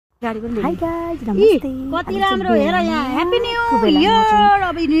Hi guys, namaste. कति राम्रो हेर यहाँ ह्यापी न्यू इयर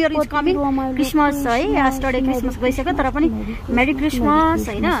अब new year is coming Christmas है यस्टरडे क्रिसमस गइसक्यो तर पनि मेरी क्रिसमस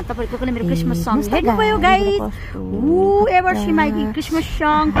हैन तपाईहरुको पनि मेरो क्रिसमस सङ हेर्नुभयो guys who ever C my Christmas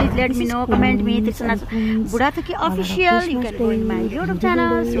सङ please let me know comment me Tirsana Budhathoki official you can go in my YouTube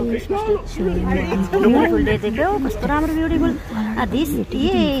channel so Christmas beautiful day देख्यो कस्तो राम्रो beautiful this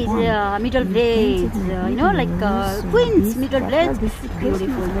is middle Blaze you know like queens middle Blaze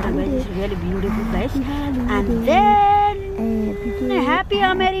beautiful really beautiful place and then happy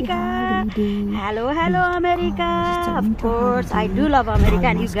America, hello America. Of course I do love America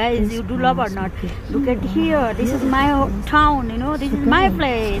and you guys, you do love or not. Look at here, this is my town, you know, this is my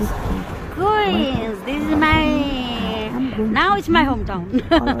place Queens, this is my, now it's my hometown.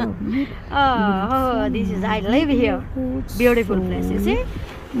 oh this is, I live here, beautiful place, you see.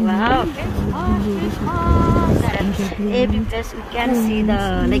 Wow, every place you can see the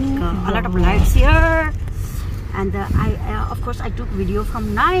like a lot of lights here, and of course I took video from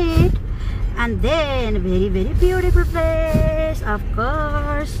night, and then very beautiful place, of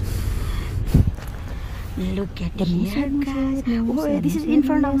course. Look at here guys, oh this is in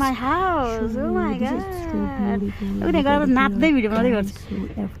front of my house, oh my god,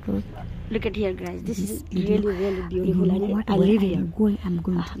 look at here guys, this is really beautiful. I live here,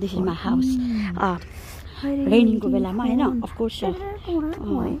 this is my house. Raining ko belama Hahn, of course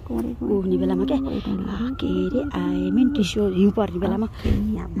हुने बेलामा के रे I mean to show you पर्ने बेलामा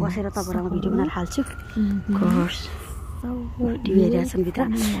यहाँ बसेर तपाईहरुमा video बनाएर हाल्छु course टिभी हेरिरहेछन् भित्र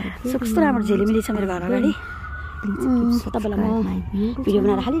सो कस्तो राम्रो झेलिमिली छ मेरो घर अगाडि तपाईलाई म भिडियो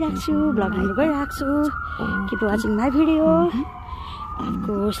बनाएर हालिराख्छु ब्लगिङहरु गरिराख्छु keep watching my video. Of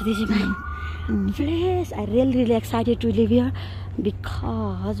course this is my place. I really excited to live here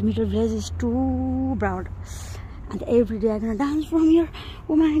because Middle Village is too broad and every day I'm gonna dance from here.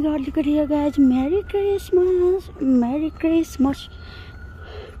 Oh my god, look at here guys, Merry Christmas, Merry Christmas.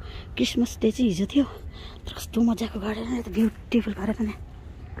 Christmas day चाहिँ हिजो थियो तर कस्तो मजाको गरेर यता beautiful गरेर नि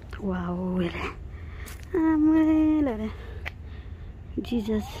वाओ हेरे आमेले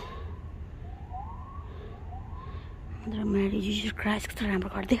Jesus Mother Mary, Jesus Christ, कस्तो राम्रो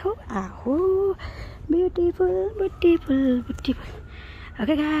गर्दै हो आहो beautiful.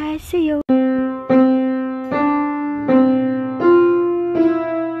 Okay guys, see you.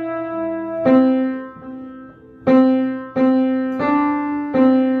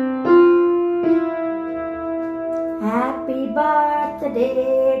 Happy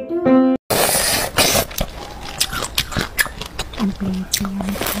birthday to you.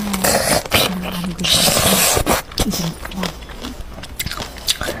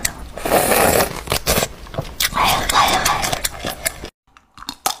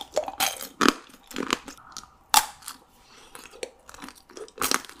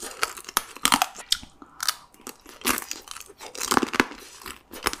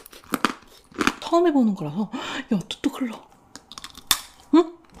 처음 해보는 거라서 야 뚝뚝 흘러.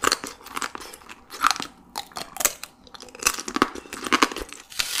 응?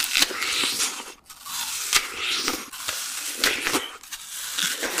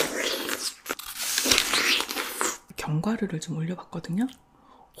 견과류를 좀 올려봤거든요.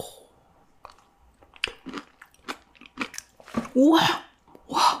 우와!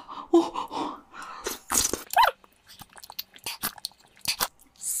 와!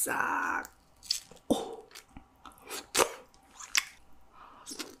 싹!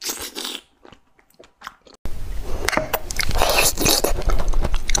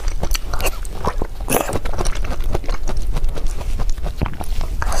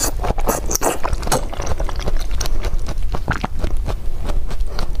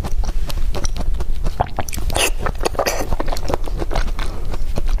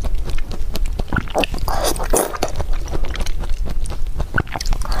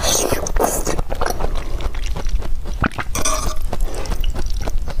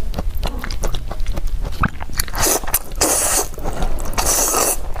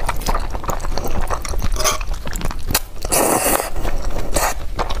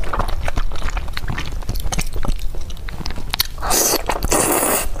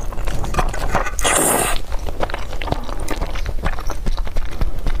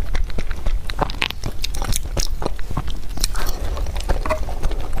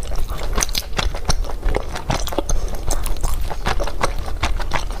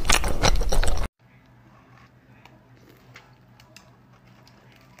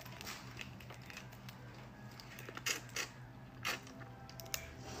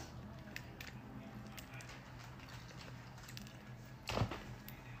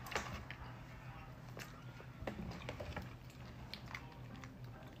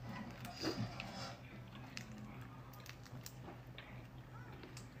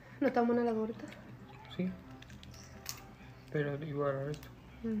 No estamos en la puerta. Sí. Pero igual a esto.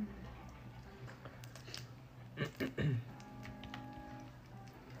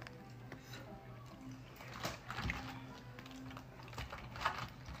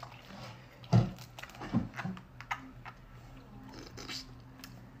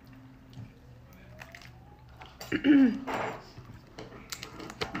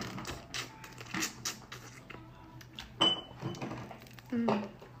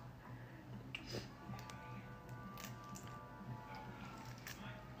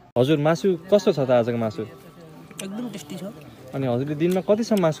 हजुर मासु कस्तो छ त आजको मासु एकदम टेस्टी छ अनि हजुरले दिनमा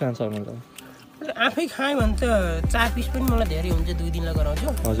कतिसम्म मासु खान सक्नुहुन्छ आफै खाएँ भने त 4 पिस पनि मलाई धेरै हुन्छ 2 दिनलाई गराउँछु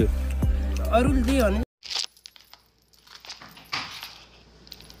हजुर अरूले दिए भने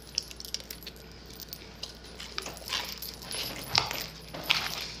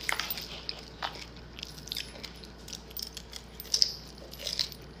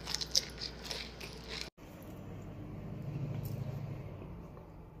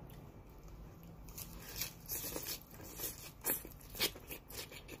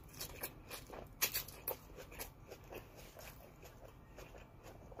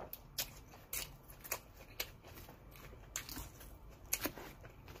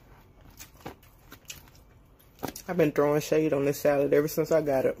I've been throwing shade on this salad ever since I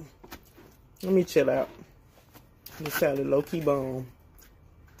got it. Let me chill out. This salad low-key bomb.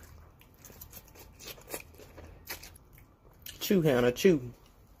 Chew, Hannah, chew.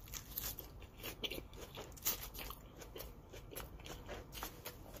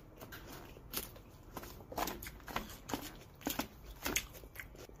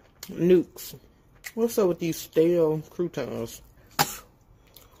 Nukes. What's up with these stale croutons?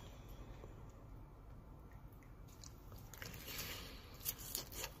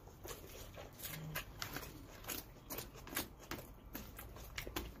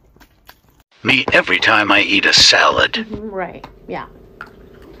 Me every time I eat a salad. Right, yeah.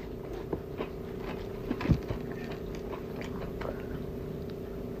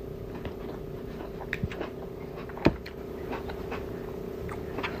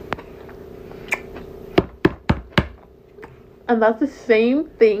 And that's the same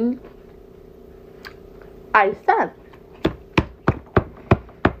thing I said.